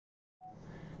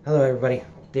Hello everybody,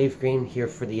 Dave Green here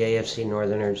for the AFC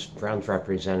Northerners, Browns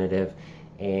representative,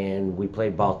 and we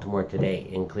played Baltimore today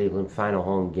in Cleveland, final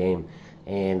home game,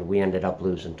 and we ended up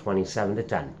losing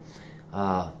 27-10.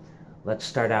 Let's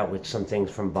start out with some things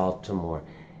from Baltimore.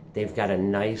 They've got a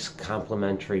nice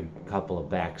complementary couple of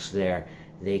backs there.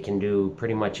 They can do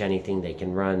pretty much anything. They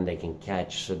can run, they can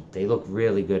catch, so they look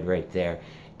really good right there.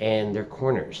 And their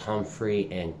corners,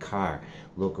 Humphrey and Carr,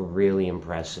 look really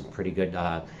impressive, pretty good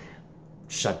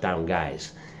shutdown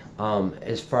guys.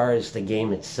 As far as the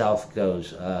game itself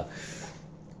goes,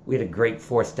 we had a great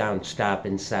fourth down stop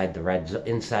inside the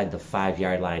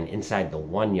 5-yard line, inside the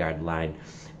 1-yard line,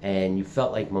 and you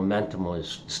felt like momentum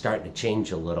was starting to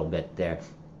change a little bit there.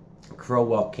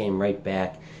 Crowell came right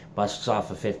back, busts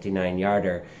off a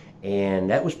 59-yarder, and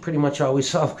that was pretty much all we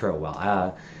saw of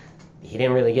Crowell. He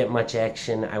didn't really get much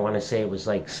action. I want to say it was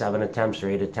like 7 attempts or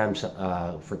 8 attempts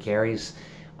for carries.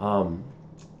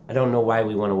 I don't know why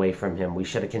we went away from him. We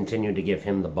should have continued to give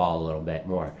him the ball a little bit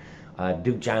more.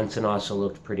 Duke Johnson also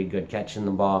looked pretty good catching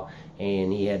the ball,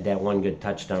 and he had that one good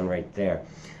touchdown right there.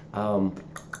 It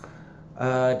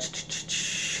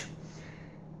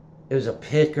was a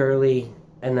pick early,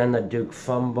 and then the Duke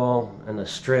fumble and the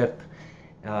strip.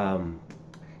 Like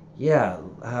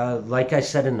I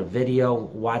said in the video,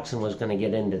 Watson was going to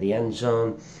get into the end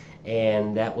zone,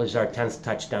 and that was our 10th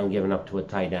touchdown given up to a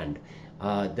tight end.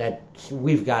 That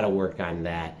we've got to work on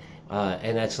that,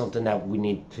 and that's something that we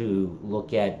need to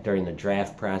look at during the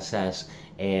draft process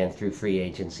and through free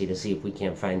agency to see if we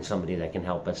can't find somebody that can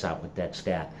help us out with that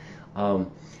stat.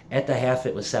 At the half,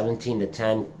 it was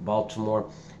 17-10 Baltimore,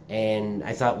 and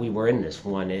I thought we were in this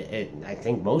one. I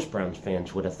think most Browns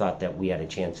fans would have thought that we had a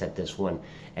chance at this one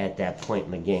at that point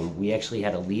in the game. We actually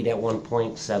had a lead at one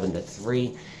point,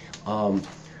 7-3.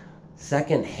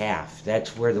 Second half,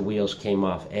 that's where the wheels came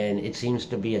off, and it seems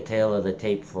to be a tale of the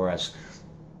tape for us.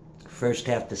 First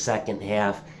half to second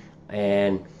half,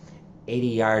 and 80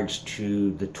 yards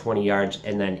to the 20 yards,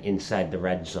 and then inside the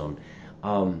red zone.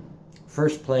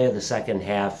 First play of the second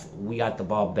half, we got the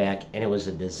ball back, and it was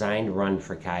a designed run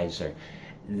for Kaiser.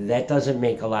 That doesn't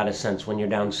make a lot of sense when you're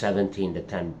down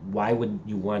 17-10. Why would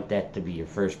you want that to be your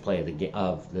first play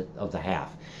of the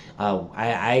half?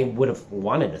 I would have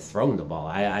wanted to throw the ball.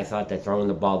 I thought that throwing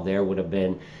the ball there would have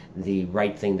been the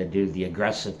right thing to do, the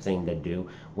aggressive thing to do.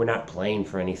 We're not playing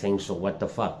for anything, so what the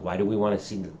fuck? Why do we want to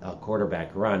see a quarterback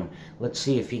run? Let's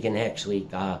see if he can actually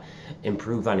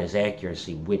improve on his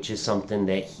accuracy, which is something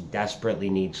that he desperately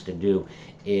needs to do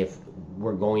if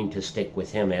we're going to stick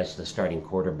with him as the starting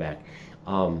quarterback.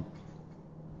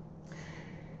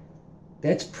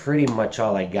 That's pretty much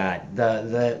all I got.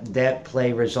 That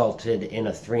play resulted in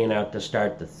a 3-and-out to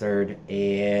start the third,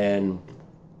 and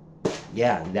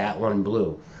yeah, that one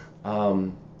blew.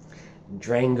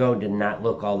 Drango did not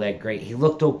look all that great. He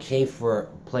looked okay for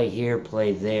play here,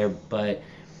 play there, but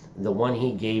the one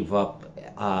he gave up,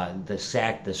 the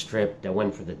sack, the strip that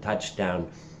went for the touchdown,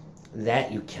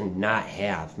 that you cannot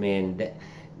have, man.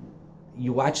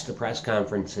 You watch the press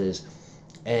conferences,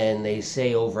 and they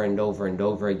say over and over and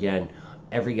over again,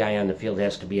 every guy on the field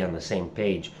has to be on the same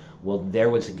page. Well,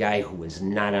 there was a guy who was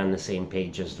not on the same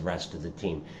page as the rest of the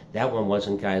team. That one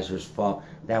wasn't Kaiser's fault.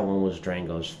 That one was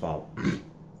Drango's fault.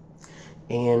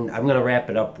 And I'm going to wrap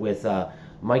it up with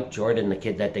Mike Jordan, the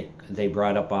kid that they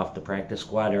brought up off the practice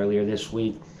squad earlier this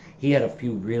week. He had a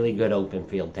few really good open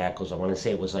field tackles. I want to say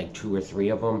it was like 2 or 3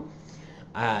 of them.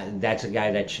 That's a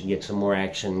guy that should get some more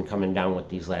action coming down with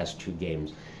these last 2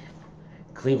 games.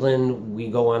 Cleveland, we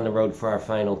go on the road for our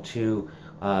final 2,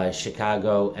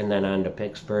 Chicago, and then on to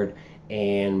Pittsburgh.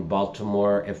 And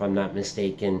Baltimore, if I'm not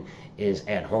mistaken, is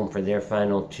at home for their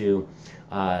final 2.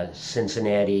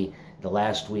 Cincinnati the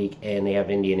last week, and they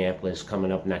have Indianapolis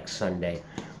coming up next Sunday.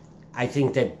 I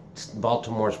think that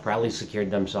Baltimore's probably secured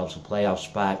themselves a playoff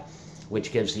spot,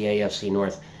 which gives the AFC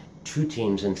North 2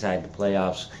 teams inside the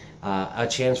playoffs. A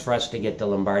chance for us to get the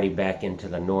Lombardi back into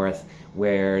the North,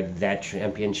 where that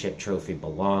championship trophy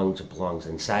belongs. It belongs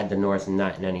inside the North and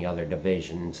not in any other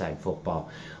division inside football.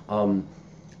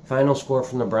 Final score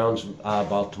from the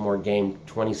Browns-Baltimore game,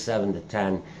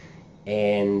 27-10,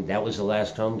 and that was the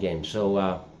last home game. So,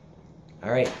 all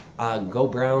right, go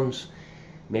Browns.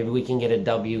 Maybe we can get a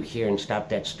W here and stop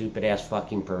that stupid-ass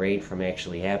fucking parade from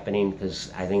actually happening,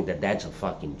 because I think that that's a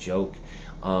fucking joke.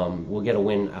 We'll get a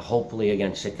win, hopefully,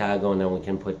 against Chicago, and then we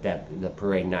can put the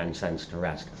parade nonsense to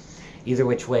rest. Either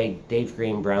which way, Dave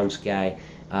Green, Brownsguy,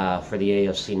 for the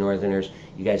AFC Northerners.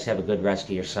 You guys have a good rest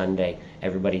of your Sunday.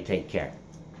 Everybody take care.